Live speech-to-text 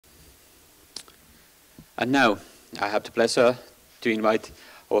And now I have the pleasure to invite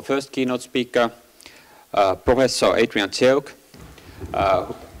our first keynote speaker, Professor Adrian Cheok,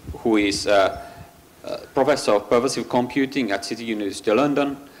 who is Professor of Pervasive Computing at City University of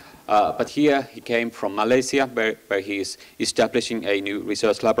London. But here he came from Malaysia, where he is establishing a new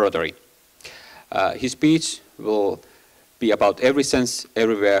research laboratory. His speech will be about Everysense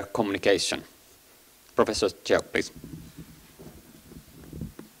Everywhere Communication. Professor Cheok, please.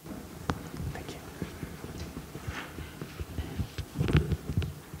 Thank you.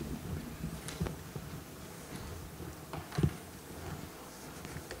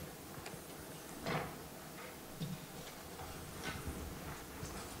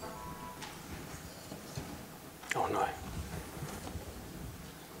 Oh no.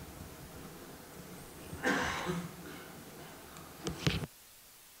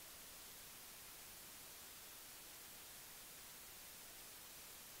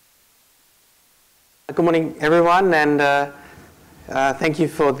 Good morning, everyone, and thank you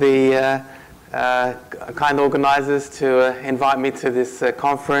for the kind organisers to invite me to this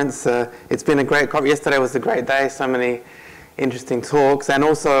conference. It's been a great conference. Yesterday was a great day, so many interesting talks, and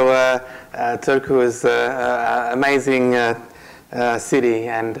also Turku is an amazing city,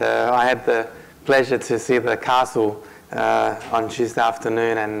 and I had the pleasure to see the castle on Tuesday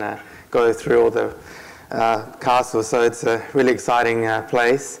afternoon and go through all the castles, so it's a really exciting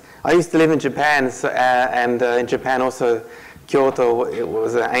place. I used to live in Japan, and in Japan also Kyoto, it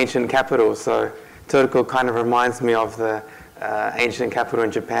was an ancient capital, so Turku kind of reminds me of the ancient capital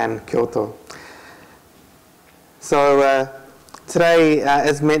in Japan, Kyoto. So today,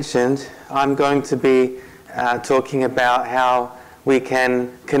 as mentioned, I'm going to be talking about how we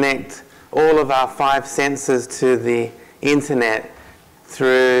can connect all of our 5 senses to the internet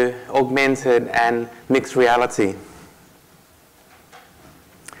through augmented and mixed reality.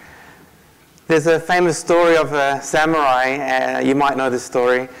 There's a famous story of a samurai, you might know this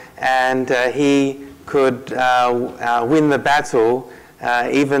story, and he could win the battle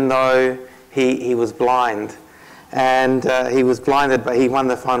even though he was blind. And he was blinded, but he won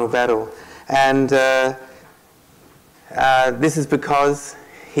the final battle. And this is because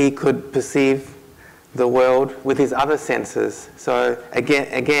he could perceive the world with his other senses. So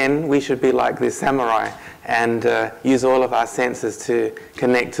again, we should be like this samurai and use all of our senses to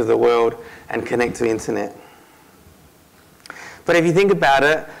connect to the world and connect to the internet. But if you think about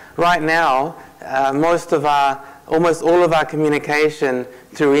it, right now, almost all of our communication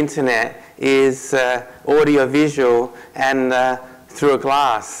through internet is audio-visual and through a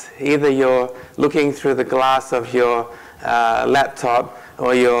glass. Either you're looking through the glass of your laptop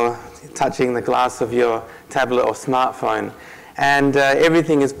or you're touching the glass of your tablet or smartphone. And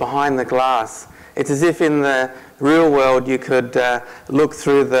everything is behind the glass. It's as if in the real world you could look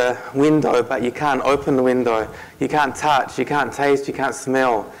through the window, but you can't open the window. You can't touch, you can't taste, you can't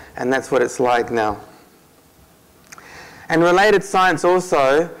smell. And that's what it's like now. And related science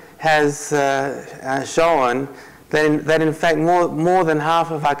also has shown that in fact more than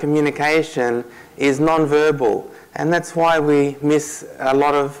half of our communication is non-verbal. And that's why we miss a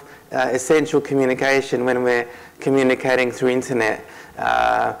lot of essential communication when we're communicating through internet,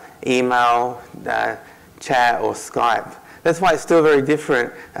 email, chat or Skype. That's why it's still very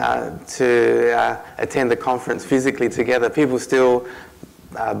different to attend the conference physically together. People still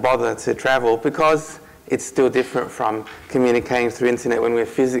bother to travel because it's still different from communicating through internet when we're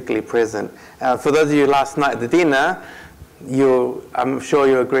physically present. For those of you last night at the dinner, I'm sure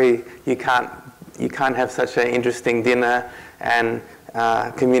you agree you can't have such an interesting dinner and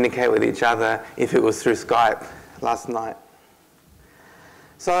communicate with each other if it was through Skype last night.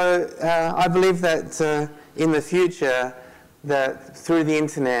 So I believe that in the future, that through the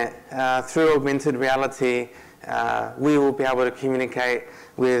internet, through augmented reality, we will be able to communicate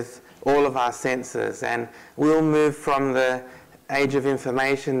with all of our senses, and we'll move from the age of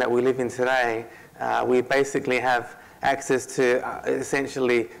information that we live in today. We basically have access to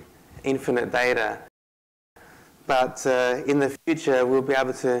essentially infinite data. But in the future, we'll be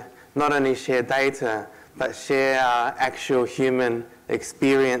able to not only share data, but share our actual human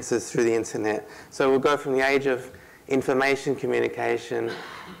experiences through the internet. So we'll go from the age of information communication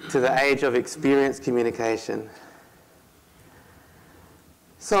to the age of experience communication.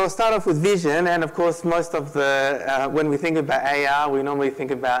 So I'll start off with vision, and of course most of the, when we think about AR, we normally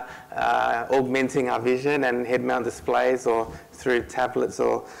think about augmenting our vision and head-mount displays or through tablets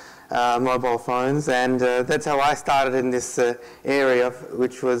or mobile phones, and that's how I started in this area,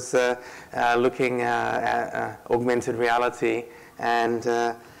 which was looking at augmented reality and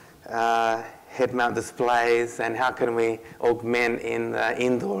head-mount displays, and how can we augment in the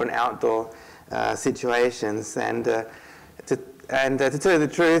indoor and outdoor situations. And to tell you the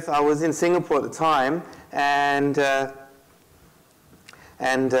truth, I was in Singapore at the time and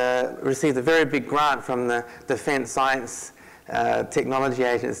received a very big grant from the Defence Science Technology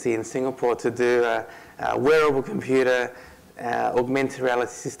Agency in Singapore to do a wearable computer augmented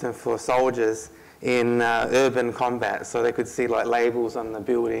reality system for soldiers in urban combat, so they could see like labels on the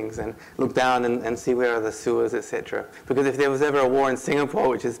buildings and look down and see where are the sewers, etc. Because if there was ever a war in Singapore,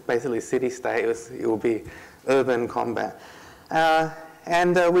 which is basically city-state, it would be urban combat. We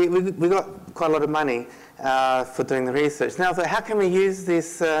got quite a lot of money for doing the research. Now, so how can we use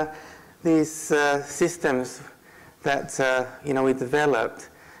these systems that we developed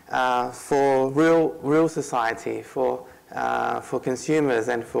for real society, for consumers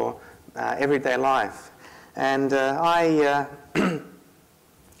and for everyday life? And I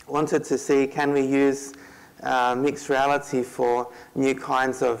wanted to see, can we use mixed reality for new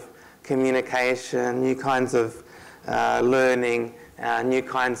kinds of communication, new kinds of learning, new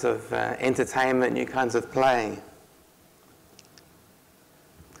kinds of entertainment, new kinds of play.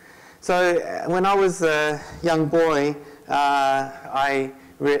 So when I was a young boy, I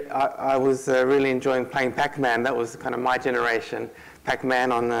was really enjoying playing Pac-Man. That was kind of my generation,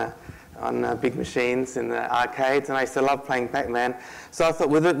 Pac-Man on big machines in the arcades, and I used to love playing Pac-Man. So I thought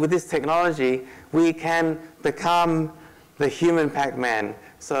with this technology, we can become the human Pac-Man.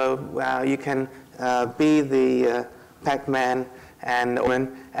 So you can be the Pac-Man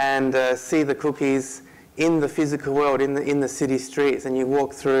and see the cookies in the physical world, in the city streets, and you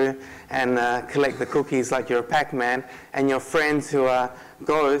walk through and collect the cookies like you're a Pac-Man, and your friends who are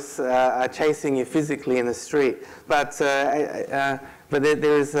ghosts are chasing you physically in the street. But there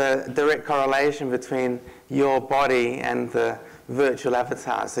is a direct correlation between your body and the virtual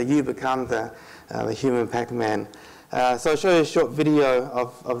avatar, so you become the human Pac-Man. So I'll show you a short video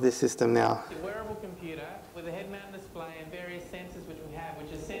of this system now. A wearable computer with a head-mounted display and various sensors which we have,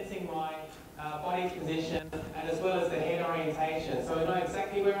 which is sensing my body's position and as well as the head orientation. So I know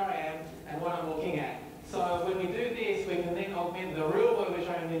exactly where I am and what I'm looking at. So when we do this, we can then augment the real world which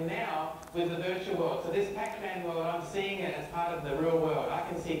I'm in now with the virtual world. So this Pac-Man world, I'm seeing it as part of the real world. I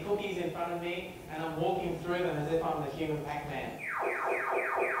can see cookies in front of me and I'm walking through them as if I'm the human Pac-Man.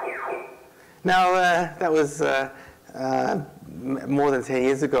 Now that was more than 10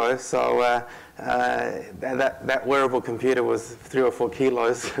 years ago, so that wearable computer was 3 or 4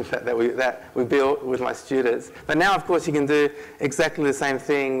 kilos that we built with my students. But now, of course, you can do exactly the same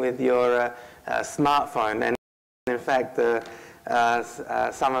thing with your smartphone. And in fact,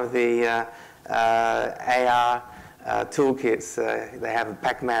 some of the AR toolkits, they have a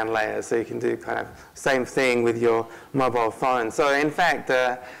Pac-Man layer, so you can do kind of same thing with your mobile phone. So in fact,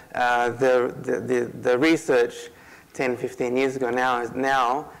 the research 10, 15 years ago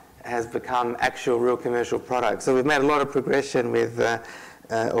now has become actual real commercial products. So we've made a lot of progression with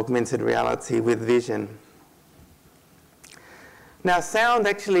augmented reality, with vision. Now sound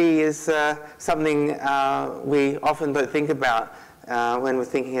actually is something we often don't think about when we're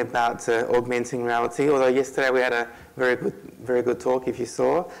thinking about augmenting reality, although yesterday we had a very good talk, if you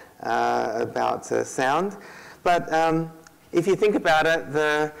saw, about sound. But if you think about it,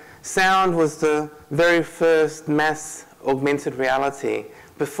 the sound was the very first mass augmented reality.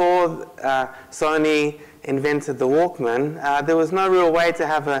 Before Sony invented the Walkman, there was no real way to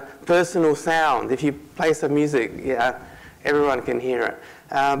have a personal sound. If you play some music, everyone can hear it.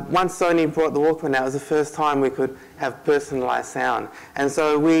 Once Sony brought the Walkman out, it was the first time we could have personalized sound. And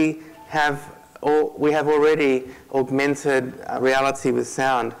so we have already augmented reality with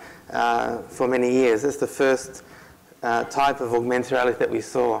sound for many years. That's the first type of augmented reality that we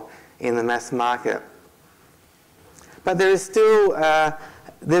saw in the mass market. But there is still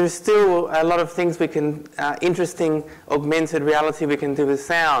a lot of things we can, interesting augmented reality we can do with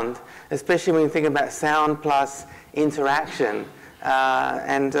sound, especially when you think about sound plus interaction.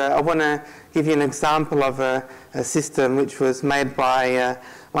 I want to give you an example of a system which was made by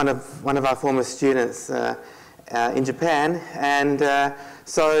one of our former students in Japan. And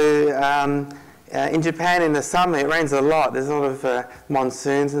in Japan in the summer it rains a lot. There's a lot of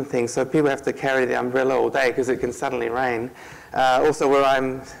monsoons and things, so people have to carry the umbrella all day because it can suddenly rain. Also where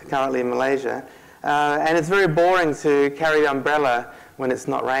I'm currently in Malaysia. And it's very boring to carry the umbrella when it's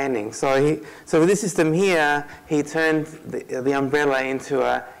not raining. So with this system here, he turned the umbrella into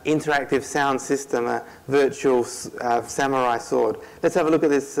an interactive sound system, a virtual samurai sword. Let's have a look at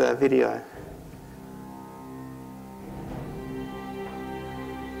this video.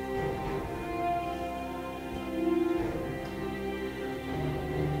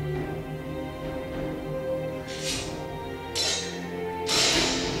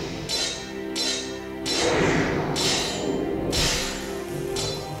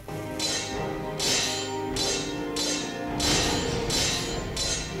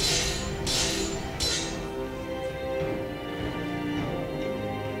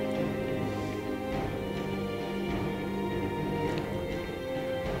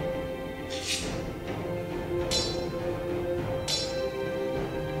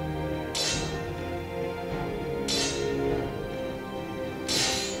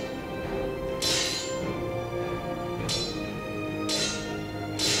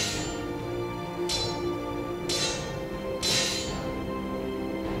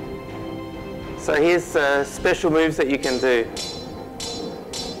 So here's special moves that you can do.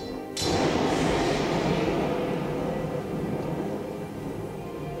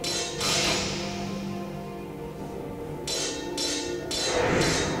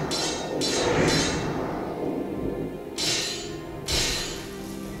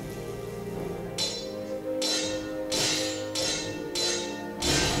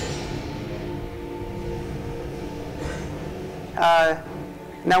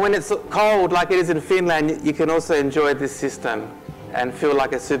 Now when it's cold, like it is in Finland, you can also enjoy this system and feel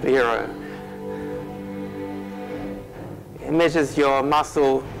like a superhero. It measures your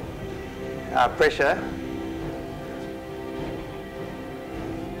muscle pressure.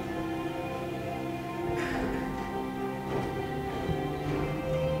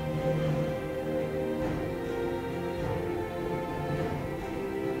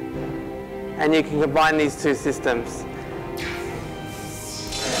 And you can combine these two systems.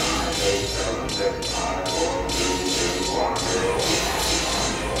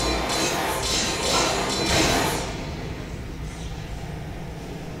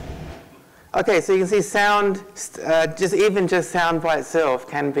 Okay, so you can see sound, just sound by itself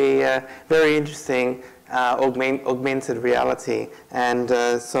can be very interesting augmented reality, and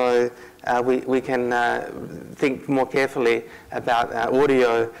so we can think more carefully about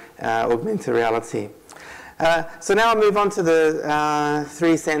audio augmented reality. So now I'll move on to the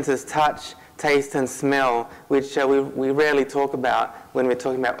three senses: touch, taste, and smell, which we rarely talk about when we're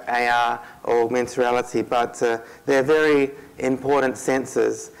talking about AR or augmented reality, but they're very important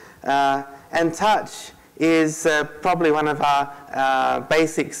senses. And touch is probably one of our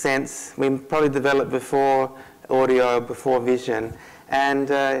basic sense. We probably developed before audio, before vision. And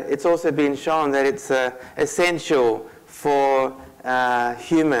it's also been shown that it's essential for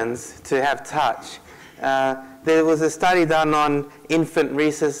humans to have touch. There was a study done on infant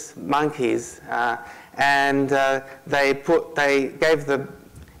rhesus monkeys, and they gave the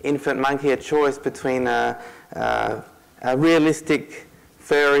infant monkey a choice between a realistic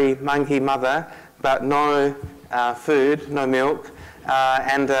furry monkey mother, but no food, no milk,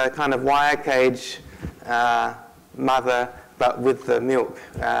 and a kind of wire cage mother, but with the milk.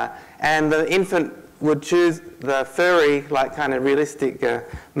 And the infant would choose the furry, like kind of realistic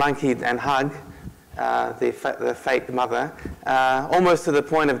monkey and hug the fake mother, almost to the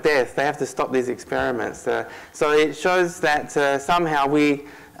point of death. They have to stop these experiments. So it shows that somehow we,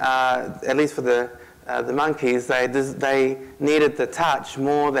 at least for the monkeys, they needed the touch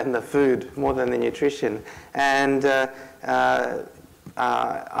more than the food, more than the nutrition. And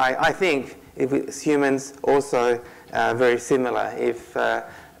I think if humans also very similar. If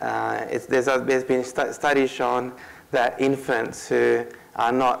there's been studies shown that infants who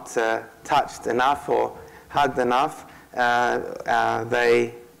are not touched enough or hugged enough,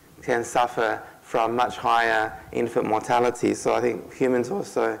 they can suffer from much higher infant mortality. So I think humans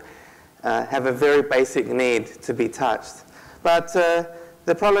also have a very basic need to be touched. But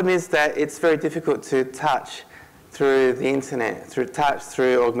the problem is that it's very difficult to touch through the internet,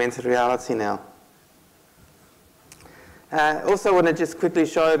 through augmented reality now. Also want to just quickly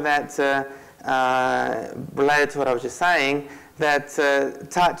show that, related to what I was just saying, that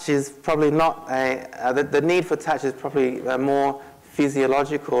touch is probably not the need for touch is probably more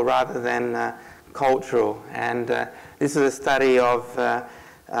physiological rather than cultural. And this is a study of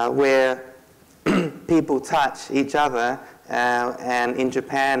where people touch each other, and in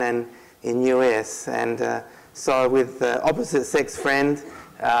Japan and in US. And so with opposite sex friend,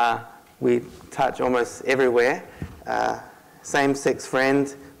 we touch almost everywhere. Same-sex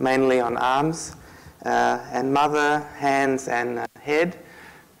friend, mainly on arms, and mother, hands, and head.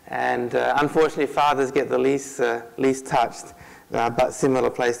 And unfortunately, fathers get the least touched, but similar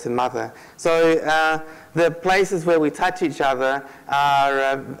place to mother. So the places where we touch each other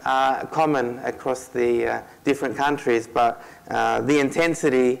are common across the different countries, but the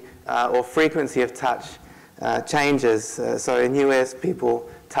intensity or frequency of touch changes. So in US, people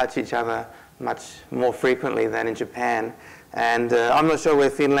touch each other much more frequently than in Japan. And I'm not sure where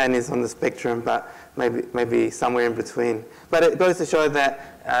Finland is on the spectrum, but maybe somewhere in between. But it goes to show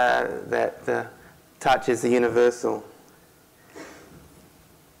that that touch is universal.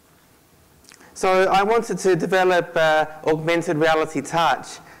 So I wanted to develop augmented reality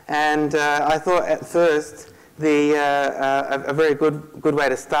touch, and I thought at first a very good way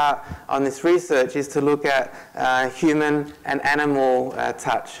to start on this research is to look at human and animal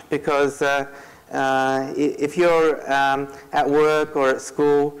touch, because if you're at work or at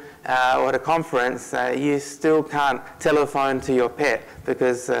school or at a conference, you still can't telephone to your pet,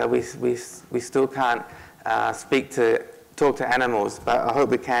 because we still can't talk to animals, but I hope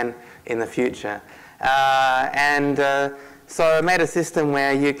we can in the future. So I made a system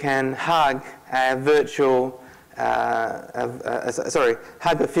where you can hug a virtual, hug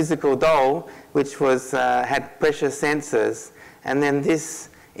a physical doll which was had pressure sensors, and then this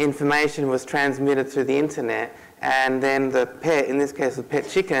information was transmitted through the internet, and then the pet, in this case the pet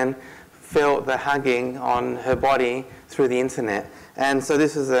chicken, felt the hugging on her body through the internet. And so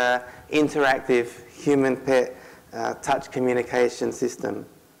this was an interactive human-pet touch communication system.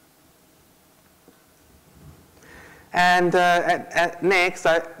 And next,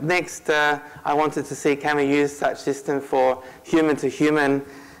 I wanted to see, can we use such system for human-to-human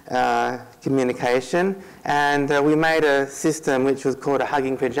communication? And we made a system which was called a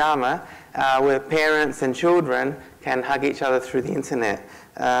hugging pajama, where parents and children can hug each other through the internet.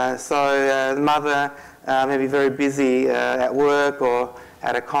 So the mother may be very busy at work or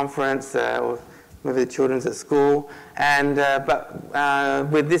at a conference, or maybe the children's at school. And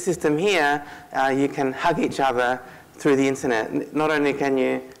but with this system here, you can hug each other through the internet. Not only can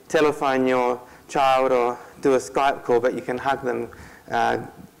you telephone your child or do a Skype call, but you can hug them.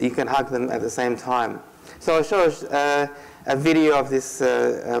 You can hug them at the same time. So I'll show a video of this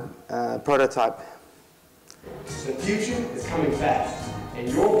prototype. The future is coming fast, and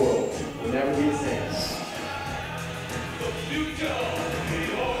your world will never be the same.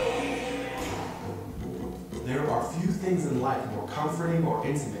 There are few things in life more comforting or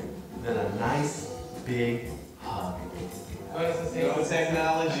intimate than a nice, big hug. Where's the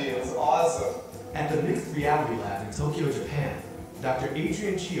technology? It's awesome. At the Mixed Reality Lab in Tokyo, Japan, Dr.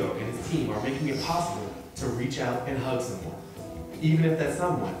 Adrian Cheok and his team are making it possible to reach out and hug someone, even if that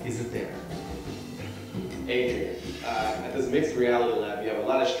someone isn't there. Adrian, at this Mixed Reality Lab, you have a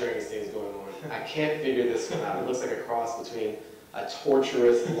lot of strange things going on. I can't figure this one out. It looks like a cross between a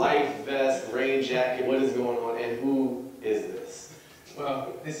torturous life vest, rain jacket. What is going on, and who is this?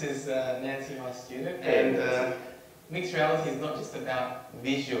 Well, this is Nancy, my student, and mixed reality is not just about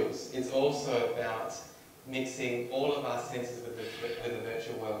visuals, it's also about mixing all of our senses with the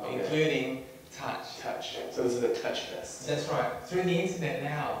virtual world, including touch. Touch. So this is a touch fest. That's right. Through the internet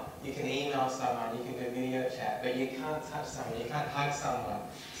now, you can email someone, you can do video chat, but you can't touch someone, you can't hug someone.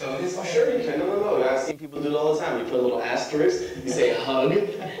 So this Sure you can. No. I've seen people do it all the time. You put a little asterisk, you say hug,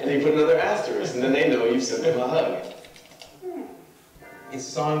 and then you put another asterisk, and then they know you've sent them a hug. It's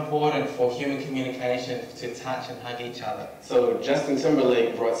so important for human communication to touch and hug each other. So Justin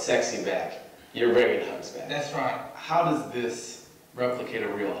Timberlake brought sexy back. You're bringing hugs back. That's right. How does this replicate a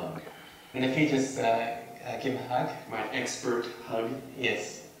real hug? And if you just give a hug. My expert hug?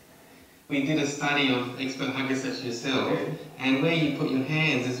 Yes. We did a study of expert huggers such as yourself, and where you put your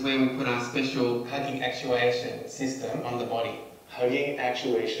hands is where we put our special hugging actuation system on the body. Hugging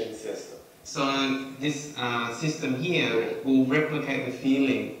actuation system. So this system here will replicate the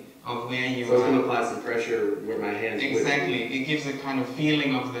feeling of where you So it's going to apply some pressure with my hands. Exactly. It gives a kind of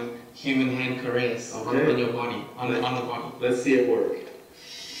feeling of the human hand caress on your body, on the body. Let's see it work.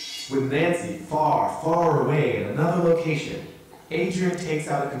 With Nancy far, far away in another location, Adrian takes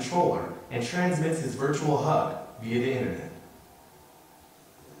out a controller and transmits his virtual hug via the internet.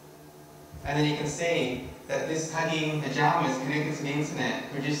 And then you can see that this hugging pajama is connected to the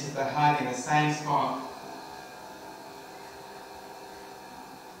internet, produces the hug in the same spot.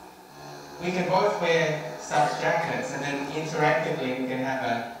 We can both wear such jackets, and then interactively we can have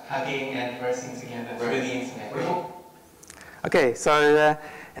a hugging and caressing together through the internet. Okay, so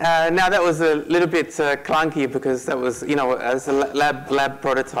now that was a little bit clunky because that was, as a lab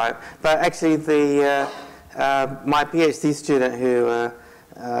prototype. But actually, my PhD student who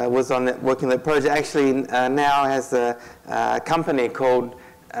was working on the project actually now has a company called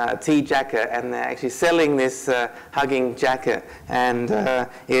T-Jacket, and they're actually selling this hugging jacket, and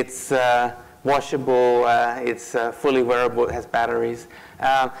it's washable, it's fully wearable, it has batteries,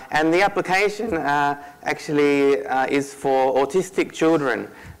 and the application actually is for autistic children,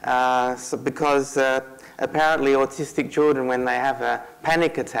 because apparently autistic children, when they have a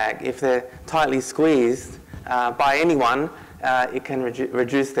panic attack, if they're tightly squeezed by anyone, it can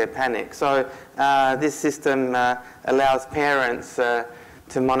reduce their panic. So this system allows parents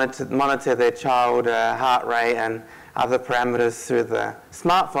to monitor their child heart rate and other parameters through the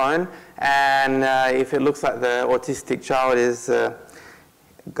smartphone, and if it looks like the autistic child is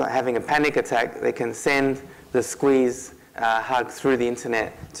having a panic attack, they can send the squeeze hug through the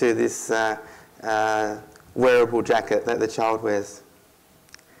internet to this wearable jacket that the child wears.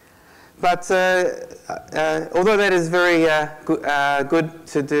 But although that is very good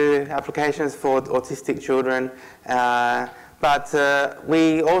to do applications for autistic children, but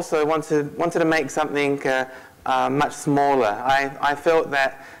we also wanted to make something much smaller. I felt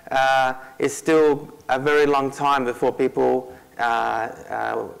that it's still a very long time before people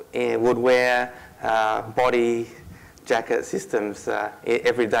would wear body jacket systems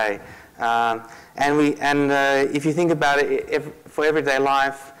every day. If you think about it, for everyday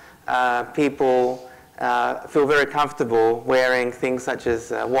life, people feel very comfortable wearing things such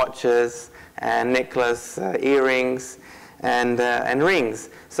as watches and necklace, earrings, and rings.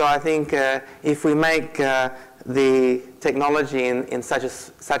 So I think if we make the technology in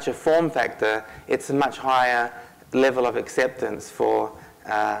such a form factor, it's a much higher level of acceptance for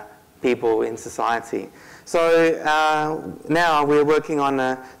people in society. So now we're working on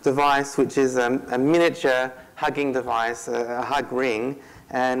a device which is a miniature hugging device, a hug ring,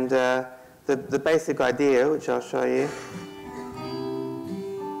 and the basic idea, which I'll show you,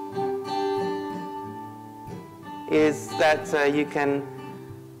 is that you can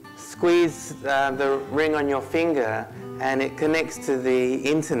squeeze the ring on your finger and it connects to the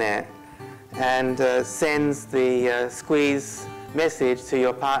internet and sends the squeeze message to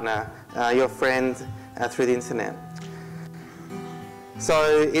your partner, your friend, through the internet.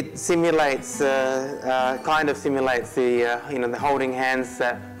 So it simulates, kind of simulates the the holding hands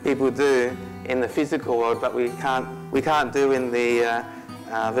that people do in the physical world, but we can't do in the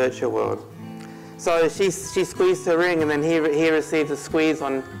virtual world. So she squeezed her ring, and then he receives a squeeze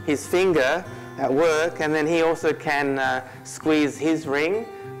on his finger at work, and then he also can squeeze his ring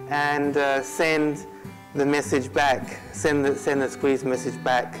and send the message back, send the squeeze message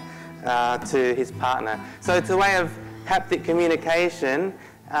back to his partner. So it's a way of haptic communication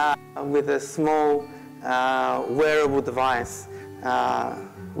with a small wearable device,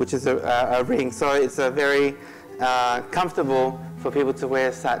 which is a ring. So it's a very comfortable for people to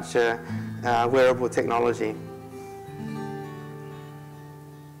wear such wearable technology.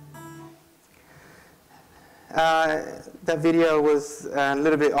 That video was a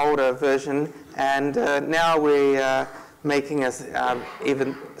little bit older version, and now we're making an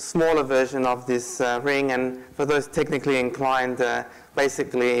even smaller version of this ring. And for those technically inclined,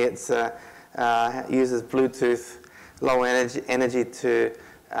 basically it uses Bluetooth low energy to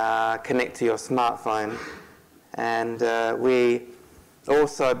connect to your smartphone. And we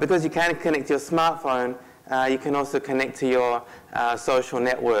also, because you can connect to your smartphone, you can also connect to your social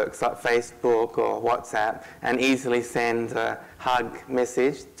networks like Facebook or WhatsApp and easily send a hug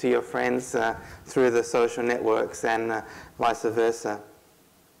message to your friends through the social networks and vice versa.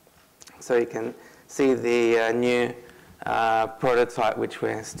 So you can see the new prototype which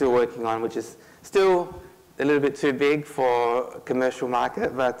we're still working on, which is still a little bit too big for commercial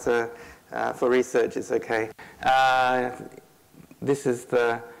market, but for research it's okay. This is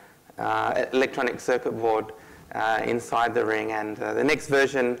the electronic circuit board inside the ring, and the next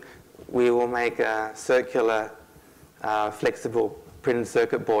version we will make a circular flexible printed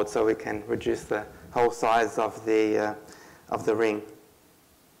circuit board so we can reduce the whole size of the ring.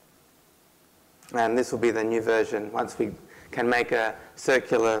 And this will be the new version once we can make a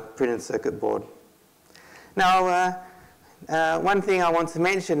circular printed circuit board. Now, one thing I want to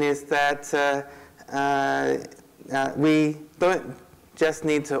mention is that we don't just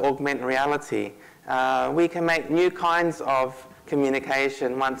need to augment reality. We can make new kinds of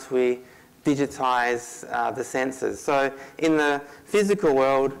communication once we digitize the sensors. So in the physical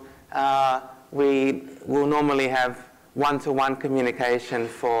world, we will normally have one-to-one communication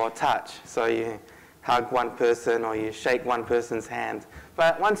for touch. So you hug one person or you shake one person's hand.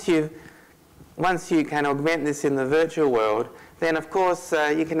 But once you can augment this in the virtual world, then of course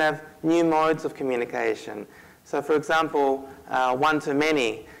you can have new modes of communication. So for example,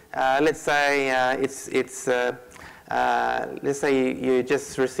 one-to-many. Let's say let's say you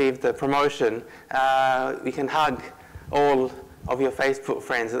just received a promotion. You can hug all of your Facebook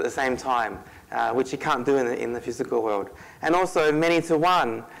friends at the same time, which you can't do in the physical world. And also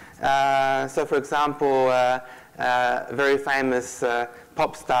many-to-one. So for example, a very famous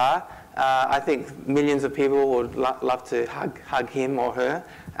pop star, I think millions of people would love to hug him or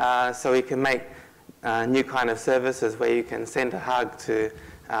her. So we can make new kind of services where you can send a hug to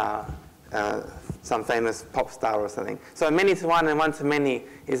some famous pop star or something. So many-to-one and one-to-many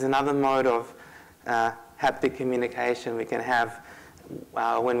is another mode of haptic communication we can have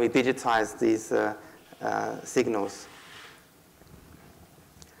when we digitize these signals.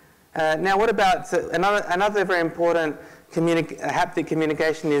 Now, what about another very important haptic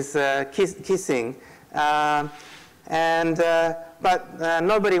communication is kissing. But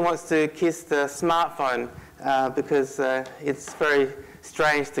nobody wants to kiss the smartphone because it's very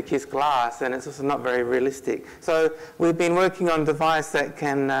strange to kiss glass, and it's also not very realistic. So we've been working on a device that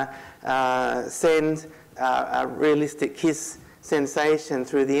can send a realistic kiss sensation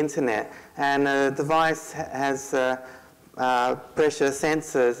through the internet. And the device has pressure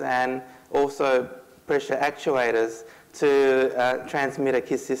sensors and also pressure actuators to transmit a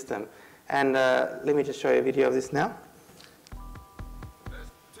kiss system. And let me just show you a video of this now.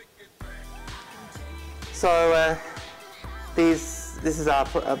 So this is our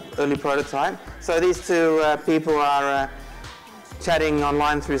early prototype. So these two people are chatting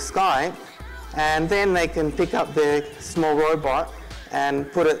online through Skype, and then they can pick up their small robot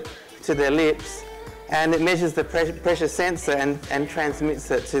and put it to their lips, and it measures the pressure sensor and transmits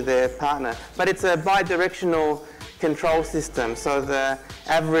it to their partner. But it's a bidirectional control system, so the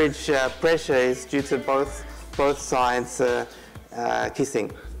average pressure is due to both sides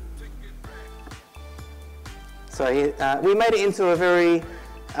kissing. So we made it into a very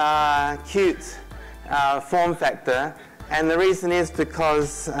cute form factor, and the reason is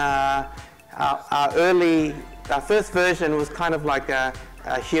because our first version was kind of like a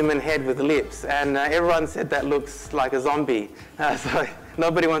human head with lips, and everyone said that looks like a zombie, so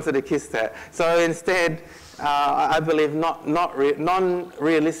nobody wanted to kiss that. So instead, I believe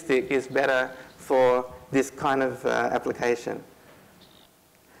non-realistic is better for this kind of application.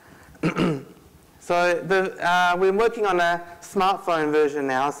 So we're working on a smartphone version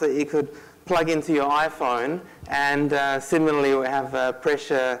now, so you could plug into your iPhone, and similarly we have a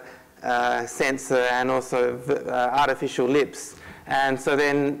pressure sensor and also artificial lips. And so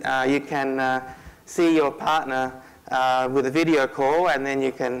then you can see your partner with a video call, and then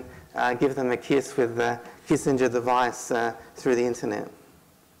you can give them a kiss with the Kissinger device through the internet.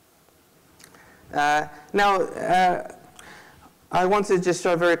 Now, I want to just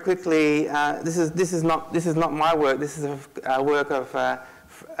show very quickly. This is not my work. This is a work of a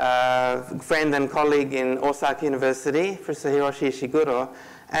friend and colleague in Osaka University, Professor Hiroshi Ishiguro.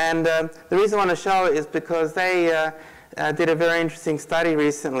 And the reason I want to show it is because they did a very interesting study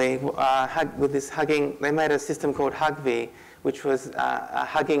recently with this hugging. They made a system called HugV, which was a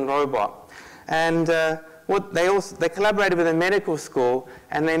hugging robot. And they collaborated with a medical school,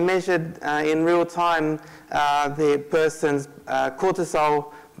 and they measured in real time the person's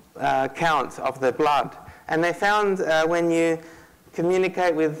cortisol count of the blood. And they found when you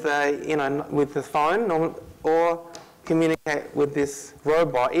communicate with with the phone or communicate with this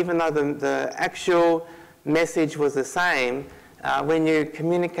robot, even though the actual message was the same, when you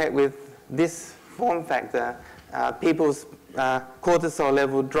communicate with this form factor, people's cortisol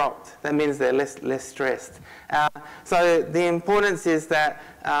level dropped. That means they're less stressed. So the importance is that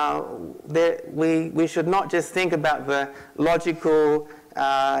we should not just think about the logical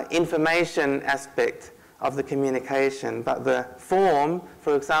information aspect of the communication, but the form,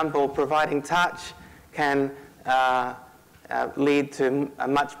 for example, providing touch can lead to a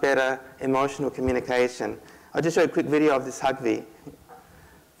much better emotional communication. I'll just show you a quick video of this HugV.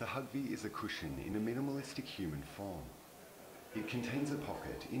 The HugV is a cushion in a minimalistic human form. It contains a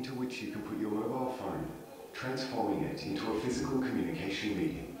pocket into which you can put your mobile phone, transforming it into a physical communication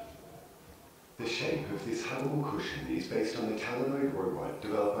medium. The shape of this huggable cushion is based on the Talanoid robot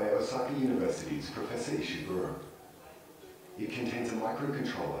developed by Osaka University's Professor Ishiguro. It contains a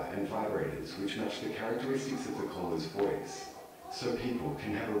microcontroller and vibrators which match the characteristics of the caller's voice, so people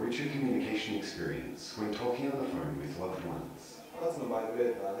can have a richer communication experience when talking on the phone with loved ones. 2つのバイブ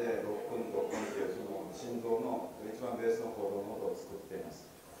レーターで6分と6分というその心臓の一番ベースの鼓動の音を作っています。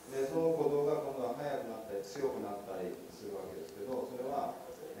で、その鼓動が今度は速くなったり強くなったりするわけですけど、それは、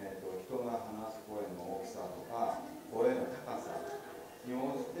人が話す声の大きさとか声の高さに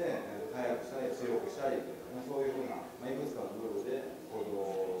応じて、速くしたり強くしたり、そういうふうな、いくつかのルールで鼓動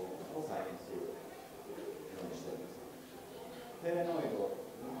を再現するようにしています。テレノイドを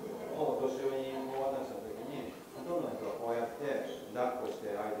年寄りに渡したときに、ほとんどの人がこうやって抱っこし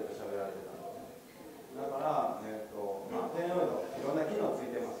て相手と喋られてたんですね。だから、テレノイドいろんな機能つ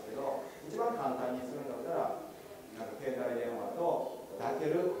いてますけど、一番簡単にするんだったら、携帯電話と抱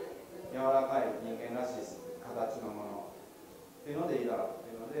ける柔らかい人間らしい形のものっていうのでいいだろうって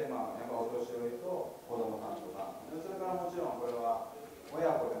いうので、やっぱお年寄りと子供さんとか、それからもちろんこれは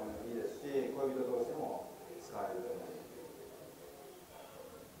親子でもいいですし、恋人同士でも使えると思います。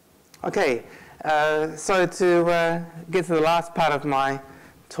Okay, so to get to the last part of my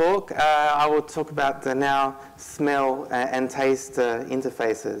talk, I will talk about the now smell and taste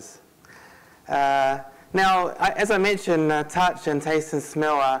interfaces. Now, as I mentioned, touch and taste and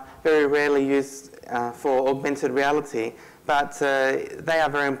smell are very rarely used for augmented reality, but they are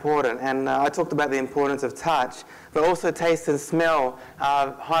very important. And I talked about the importance of touch, but also taste and smell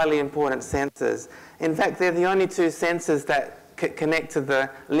are highly important senses. In fact, they're the only two senses that connect to the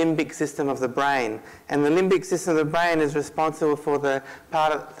limbic system of the brain. And the limbic system of the brain is responsible for the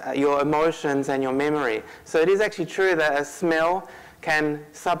part of your emotions and your memory. So it is actually true that a smell can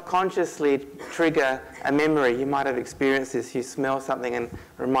subconsciously trigger a memory. You might have experienced this. You smell something and it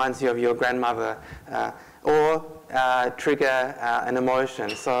reminds you of your grandmother, or trigger an emotion.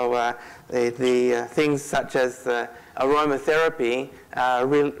 So the things such as aromatherapy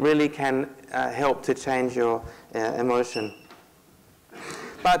really can help to change your emotion.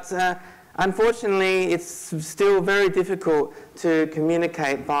 But unfortunately, it's still very difficult to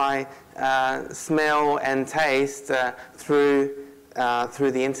communicate by smell and taste through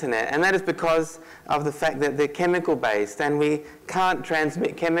the internet. And that is because of the fact that they're chemical-based, and we can't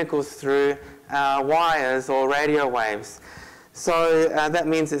transmit chemicals through wires or radio waves. So that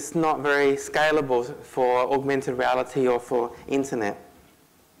means it's not very scalable for augmented reality or for internet.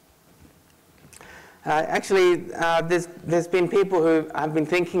 Actually, there's been people who have been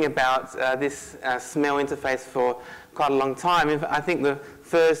thinking about this smell interface for quite a long time. I think the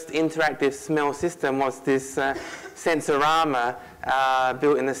first interactive smell system was this Sensorama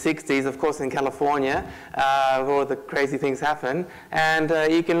built in the 60s, of course in California, where all the crazy things happen. And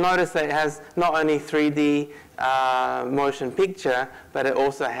you can notice that it has not only 3D motion picture, but it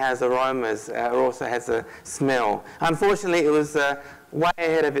also has aromas, it also has a smell. Unfortunately, it was way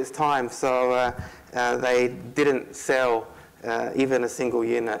ahead of its time, so they didn't sell even a single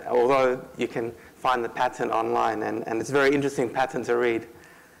unit, although you can find the patent online, and it's a very interesting patent to read.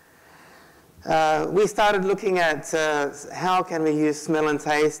 We started looking at how can we use smell and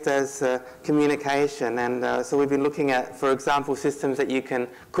taste as communication, and so we've been looking at, for example, systems that you can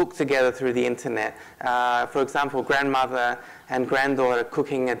cook together through the internet. For example, grandmother and granddaughter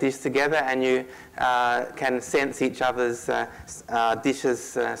cooking a dish together, and you can sense each other's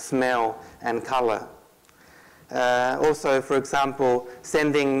dishes' smell and colour. Also, for example,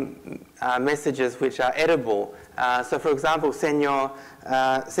 sending messages which are edible. So, for example, send your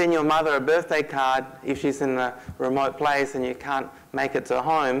mother a birthday card if she's in a remote place and you can't make it to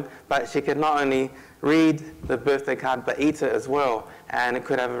home, but she could not only read the birthday card but eat it as well, and it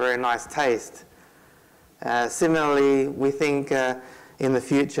could have a very nice taste. Similarly, we think in the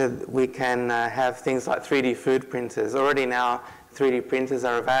future we can have things like 3D food printers. Already now 3D printers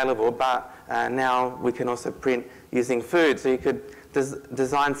are available, but now we can also print using food. So you could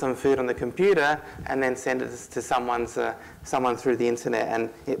design some food on the computer and then send it to someone through the internet, and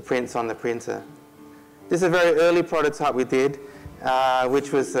it prints on the printer. This is a very early prototype we did,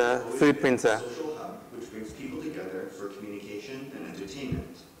 which was a food printer. Social hub which brings people together for communication and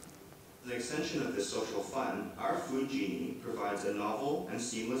entertainment. As an extension of this social fun, our Food Genie provides a novel and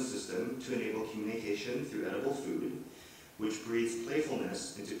seamless system to enable communication through edible food, which breathes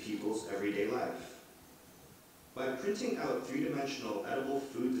playfulness into people's everyday life. By printing out three-dimensional edible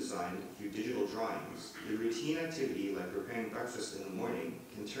food design through digital drawings, the routine activity like preparing breakfast in the morning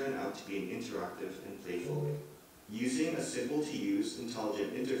can turn out to be an interactive and playful way. Using a simple-to-use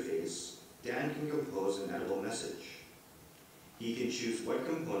intelligent interface, Dan can compose an edible message. He can choose what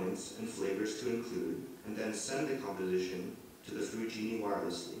components and flavors to include, and then send the composition to the Food Genie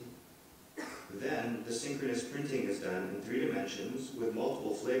wirelessly. Then, the synchronous printing is done in 3 dimensions with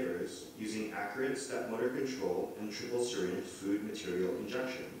multiple flavors using accurate step motor control and triple syringe food material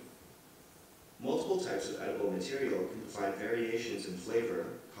injection. Multiple types of edible material can provide variations in flavor,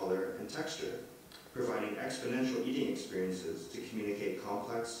 color, and texture, providing exponential eating experiences to communicate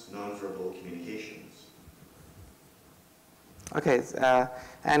complex, nonverbal communications. Okay,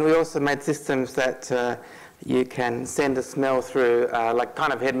 and we also made systems that you can send a smell through, like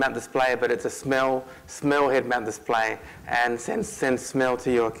kind of head mount display, but it's a smell head mount display, and send smell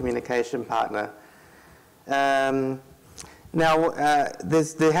to your communication partner. Now,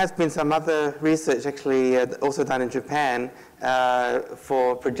 there has been some other research actually also done in Japan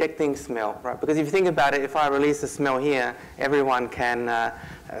for projecting smell, right? Because if you think about it, if I release a smell here, everyone can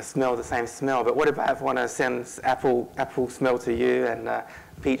smell the same smell. But what if I want to send apple smell to you and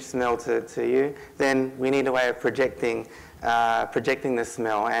peach smell to you? Then we need a way of projecting the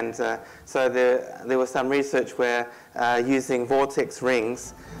smell. And so there was some research where using vortex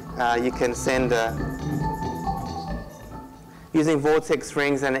rings, you can send using vortex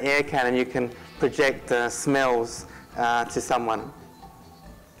rings and an air cannon, you can project smells to someone.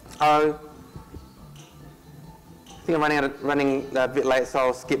 I think I'm running a bit late, so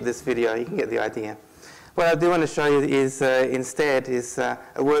I'll skip this video. You can get the idea. What I do want to show you is instead a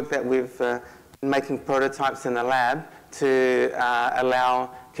work that we've been making prototypes in the lab to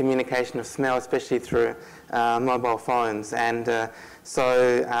allow communication of smell, especially through mobile phones. And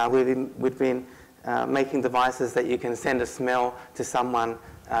so we've been making devices that you can send a smell to someone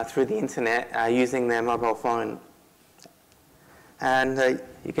through the internet using their mobile phone. And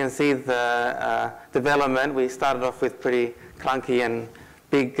you can see the development. We started off with pretty clunky and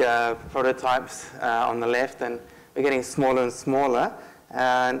big prototypes on the left, and we're getting smaller and smaller.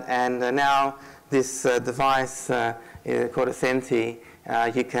 And now this device called a Senti,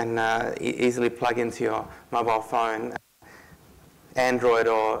 you can easily plug into your mobile phone, Android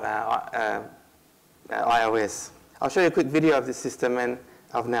or iOS. I'll show you a quick video of this system and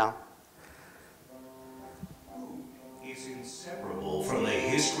of now. Is inseparable from the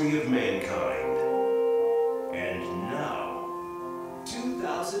history of mankind. And now,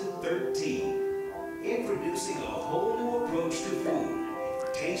 2013, introducing a whole new approach to food,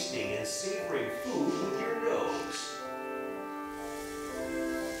 tasting and savoring food with your nose.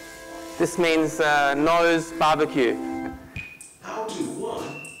 This means nose barbecue. How to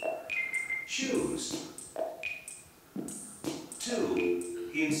 1, choose. 2,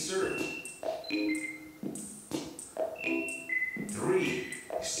 insert. 3,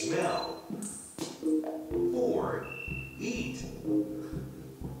 smell. 4, eat.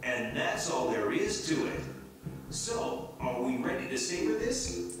 And that's all there is to it. So, are we ready to savor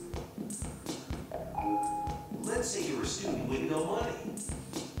this? Let's say you're a student with no money.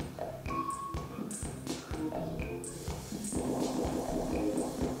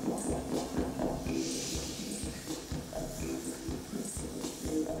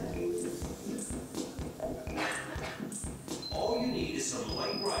 All you need is some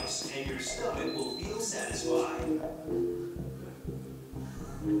light rice and your stomach will feel satisfied.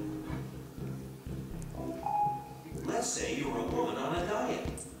 Let's say you're a woman on a diet.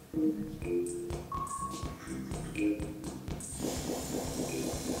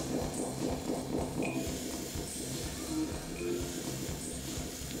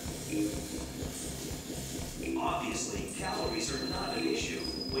 Obviously, calories are not an issue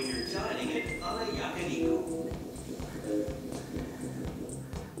when you're dining at yakiniku.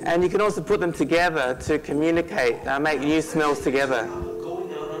 And you can also put them together to communicate, make new smells together.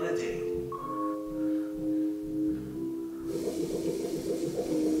 Going out on a date.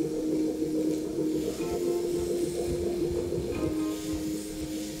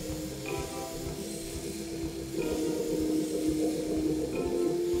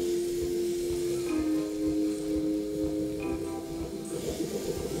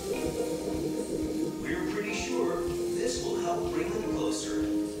 We're pretty sure this will help bring them closer.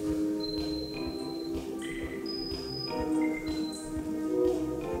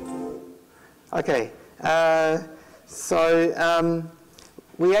 Okay,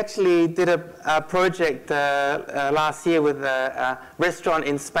 we actually did a project last year with a restaurant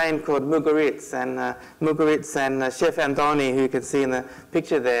in Spain called Mugaritz, and Chef Andoni, who you can see in the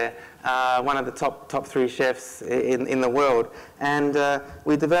picture there, one of the top 3 chefs in the world. And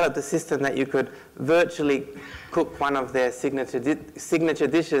we developed a system that you could virtually cook one of their signature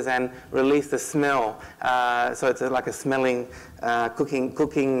dishes and release the smell. So it's like a smelling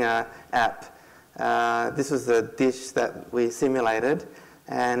cooking app. This was the dish that we simulated,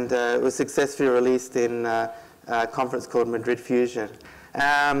 and it was successfully released in a conference called Madrid Fusion.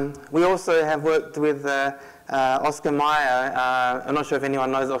 We also have worked with Oscar Mayer. I'm not sure if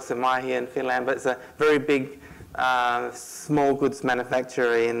anyone knows Oscar Mayer here in Finland, but it's a very big small goods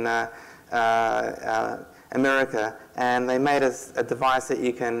manufacturer in America, and they made us a device that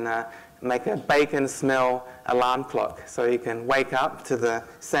you can make a bacon smell alarm clock. So you can wake up to the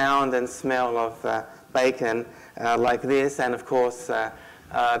sound and smell of bacon like this, and of course they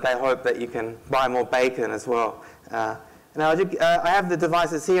hope that you can buy more bacon as well. Now I have the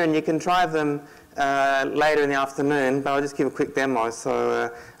devices here, and you can try them later in the afternoon, but I'll just give a quick demo.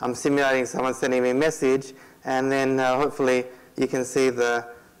 So I'm simulating someone sending me a message, and then hopefully you can see the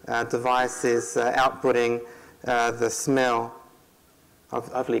device is outputting the smell.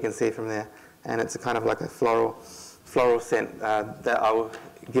 Hopefully you can see from there, and it's a kind of like a floral scent that I will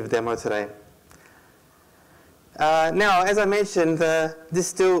give a demo today. Now, as I mentioned,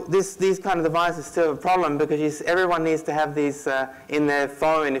 these kind of devices still have a problem, because everyone needs to have these in their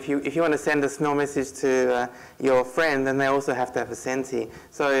phone. If you want to send a smell message to your friend, then they also have to have a Senti.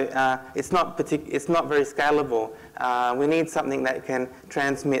 So it's not very scalable. We need something that can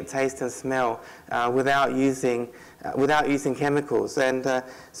transmit taste and smell without using chemicals. And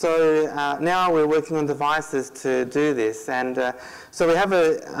so now we're working on devices to do this. And so we have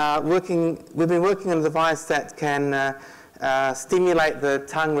we've been working on a device that can stimulate the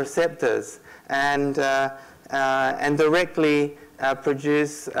tongue receptors and directly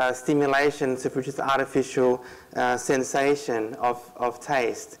produce stimulation to produce the artificial sensation of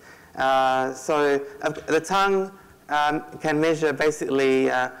taste. So the tongue can measure basically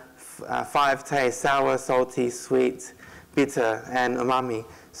 5 tastes: sour, salty, sweet, bitter, and umami.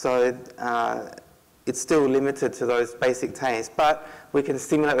 So it's still limited to those basic tastes, but we can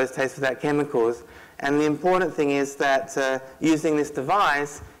stimulate those tastes without chemicals. And the important thing is that using this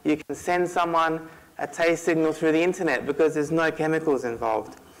device, you can send someone a taste signal through the internet because there's no chemicals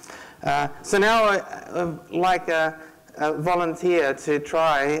involved. So now I'd like a volunteer to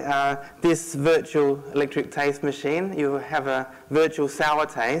try this virtual electric taste machine. You have a virtual sour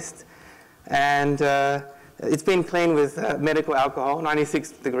taste, and it's been cleaned with medical alcohol,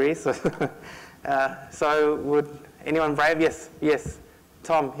 96 degrees. So, so would anyone brave? Yes, yes.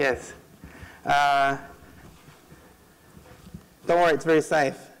 Tom, yes. Don't worry, it's very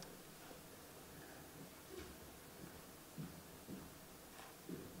safe.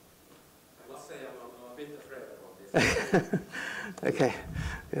 I must say I'm a bit afraid about this. Okay,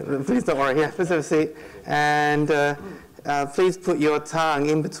 please don't worry. Yeah, please have a seat. And please put your tongue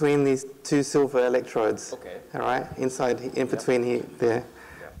in between these 2 silver electrodes. Okay. All right, inside, in between here, there.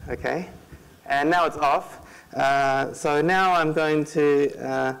 Yeah. Okay. And now it's off. So now I'm going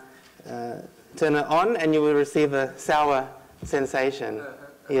to turn it on, and you will receive a sour sensation.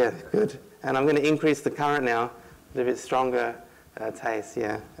 Yeah, good. And I'm going to increase the current now, a little bit stronger taste.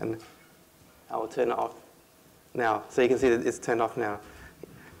 Yeah, and I will turn it off now, so you can see that it's turned off now.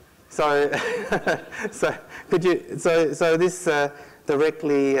 So, so this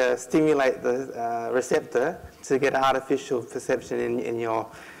directly stimulate the receptor to get artificial perception in your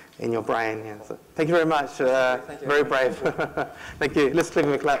brain. Yeah. So, thank you very much. Thank you. Very brave. Thank you. Let's give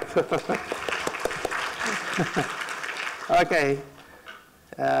him a clap. Okay.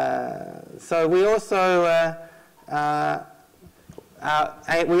 So we also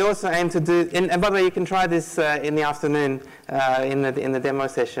aim to do, and by the way, you can try this in the afternoon in the demo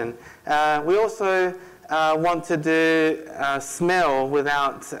session. We also want to do smell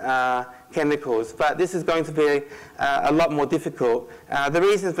without chemicals, but this is going to be a lot more difficult. The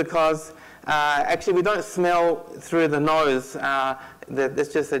reason is because actually we don't smell through the nose. There's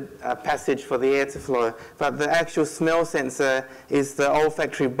just a passage for the air to flow, but the actual smell sensor is the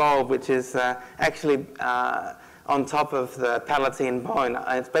olfactory bulb, which is actually on top of the palatine bone.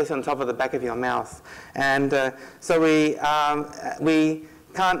 It's basically on top of the back of your mouth. And so we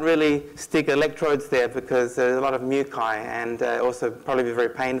can't really stick electrodes there because there's a lot of muci and also probably be very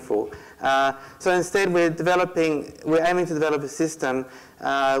painful. So instead we're aiming to develop a system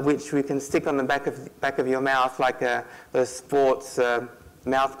which we can stick on the back of your mouth like those sports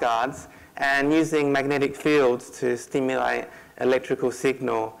mouth guards, and using magnetic fields to stimulate electrical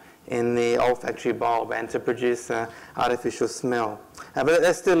signal in the olfactory bulb and to produce artificial smell. But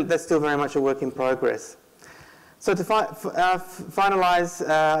that's still very much a work in progress. So to finalize,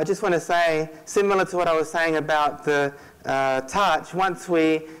 I just want to say, similar to what I was saying about the touch, once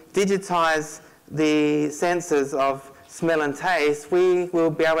we digitize the senses of smell and taste, we will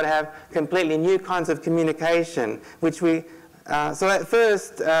be able to have completely new kinds of communication, which we so at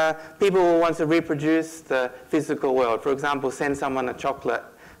first, people will want to reproduce the physical world. For example, send someone a chocolate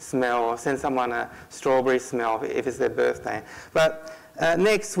smell or send someone a strawberry smell if it's their birthday. But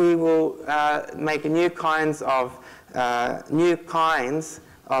next, we will make new kinds of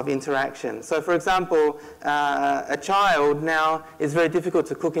interaction. So, for example, a child now is very difficult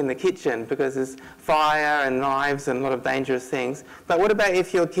to cook in the kitchen because there's fire and knives and a lot of dangerous things. But what about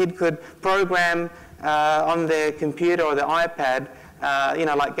if your kid could program on their computer or their iPad,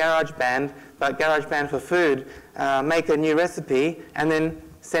 like GarageBand, but GarageBand for food, make a new recipe and then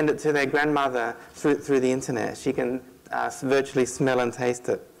send it to their grandmother through the internet. She can virtually smell and taste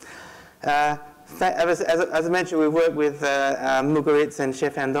it. As I mentioned, we work with Mugaritz and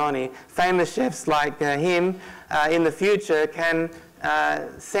Chef Andoni. Famous chefs like him in the future can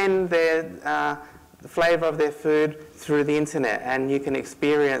send the flavor of their food through the internet, and you can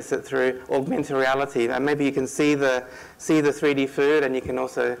experience it through augmented reality. And maybe you can see the 3D food, and you can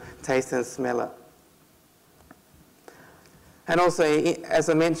also taste and smell it. And also, as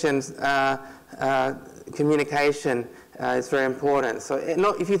I mentioned, communication is very important. So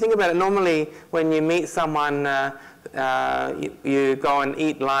if you think about it, normally when you meet someone, you go and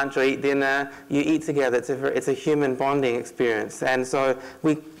eat lunch or eat dinner, you eat together. It's a human bonding experience. And so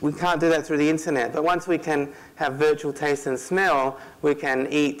we can't do that through the internet. But once we can have virtual taste and smell, we can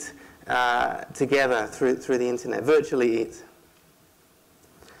eat together through the internet, virtually eat.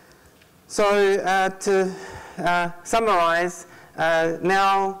 So to summarize,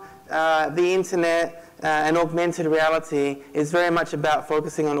 now the internet and augmented reality is very much about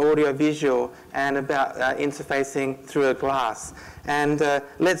focusing on audio-visual and about interfacing through a glass. And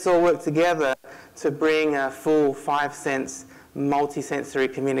let's all work together to bring a full 5-sense, multi-sensory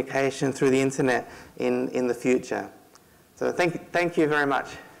communication through the internet in the future. So thank you very much.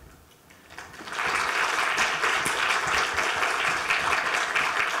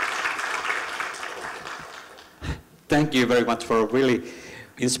 Thank you very much for a really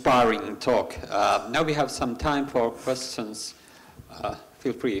inspiring talk. Now we have some time for questions.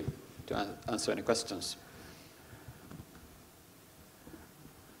 Feel free to answer any questions.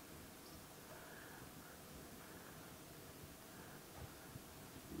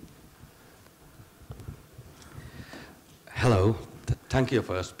 Hello. Thank you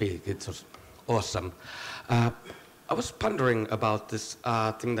for your speak. It was awesome. I was pondering about this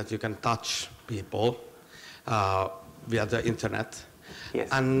thing that you can touch people via the internet. Yes.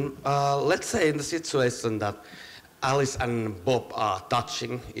 And let's say in the situation that Alice and Bob are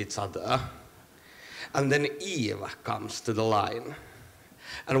touching each other, and then Eve comes to the line,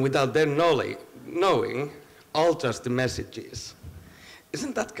 and without their knowing, alters the messages.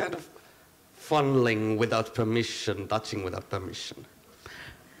 Isn't that kind of funneling without permission, touching without permission?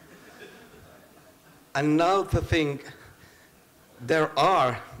 And now to think, there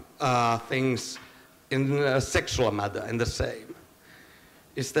are things in a sexual matter in the same.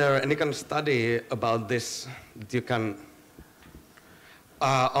 Is there any kind of study about this, that you can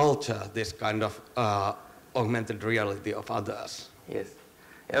alter this kind of augmented reality of others? Yes,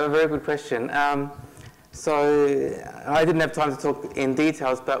 a very good question. So I didn't have time to talk in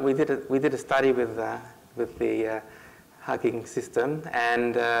details, but we did a study with the hugging system,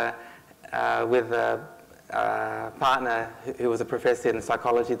 and with a partner who was a professor in the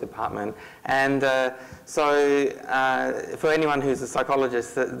psychology department. And so for anyone who's a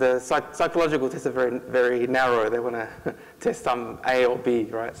psychologist, the psychological tests are very, very narrow. They want to test some A or B,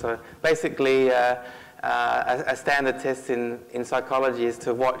 right? So basically, a standard test in psychology is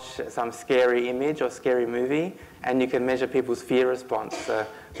to watch some scary image or scary movie, and you can measure people's fear response,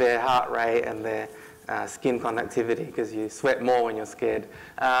 their heart rate and their skin conductivity, because you sweat more when you're scared.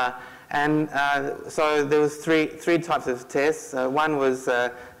 So there was three types of tests. One was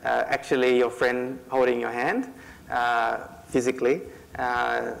actually your friend holding your hand physically.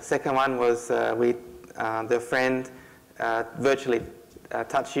 Second one was the friend virtually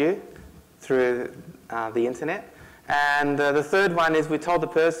touch you through the internet. And the third one is we told the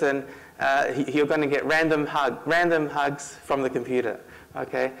person you're going to get random hugs from the computer.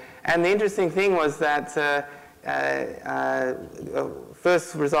 Okay. And the interesting thing was that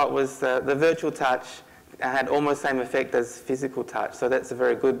first result was the virtual touch had almost the same effect as physical touch. So that's a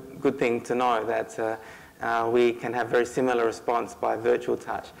very good thing to know, that we can have very similar response by virtual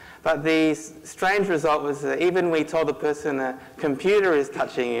touch. But the strange result was that even we told the person a computer is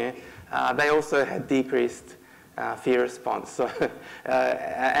touching you, they also had decreased fear response. So,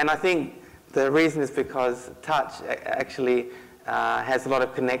 and I think the reason is because touch actually has a lot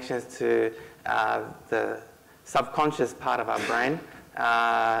of connections to the subconscious part of our brain.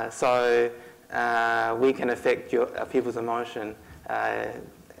 So we can affect people's emotion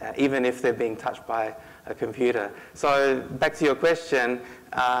even if they're being touched by a computer. So back to your question,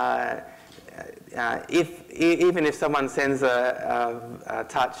 even if someone sends a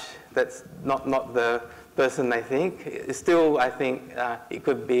touch that's not the person they think, still I think it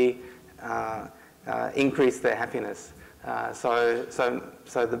could be increase their happiness. I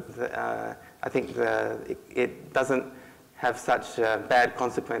think it doesn't have such bad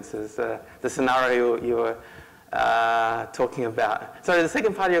consequences. The scenario you were talking about. Sorry, the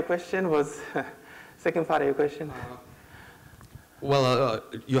second part of your question was. Second part of your question. Well,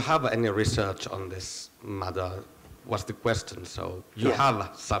 you have any research on this matter? Was the question? So you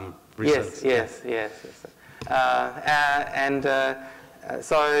have some research. Yes.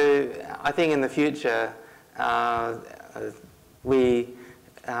 So I think in the future we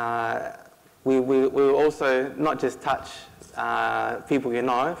will also not just touch people you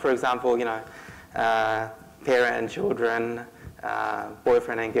know. For example, parent and children,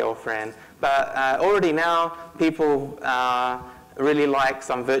 boyfriend and girlfriend. But already now people really like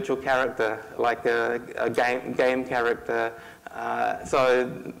some virtual character, like a game character. So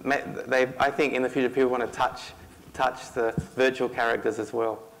I think in the future people want to touch the virtual characters as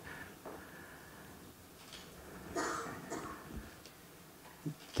well.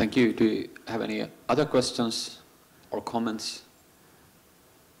 Thank you. Do you have any other questions or comments?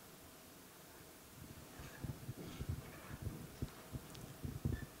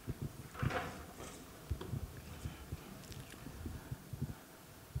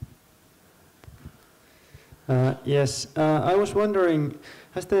 Yes, I was wondering,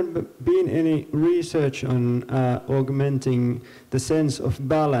 has there been any research on augmenting the sense of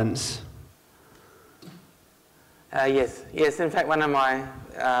balance? Yes. In fact, one of my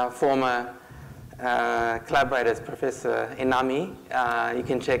former collaborators, Professor Inami, you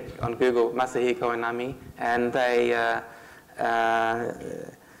can check on Google, Masahiko Inami, and they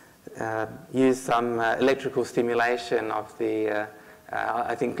use some electrical stimulation of the,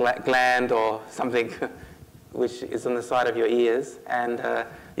 I think, gland or something which is on the side of your ears, and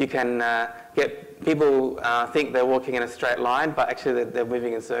you can get people think they're walking in a straight line, but actually they're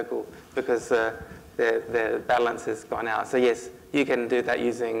moving in circle because their balance has gone out. So yes, you can do that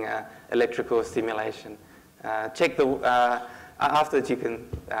using electrical stimulation. Check the, afterwards you can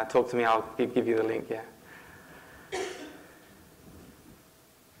talk to me, I'll give you the link, yeah.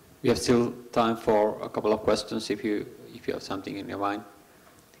 We have still time for a couple of questions if you have something in your mind.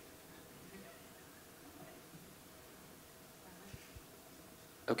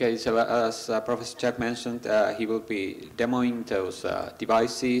 Okay, so as Professor Cheok mentioned, he will be demoing those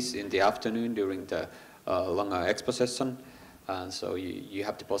devices in the afternoon during the longer expo session, and so you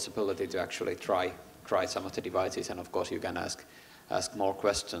have the possibility to actually try some of the devices, and of course you can ask more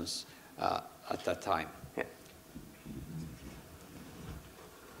questions at that time. Yeah.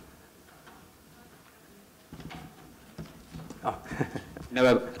 Oh.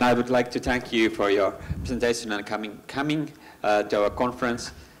 No, I would like to thank you for your presentation and coming to our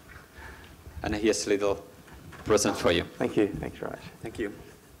conference. And here's a little present for you. Thank you. Thanks very much. Thank you.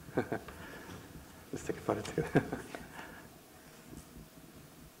 Let's take a photo together.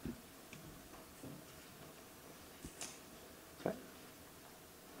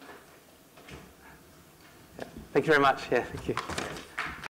 Thank you very much. Yeah, thank you.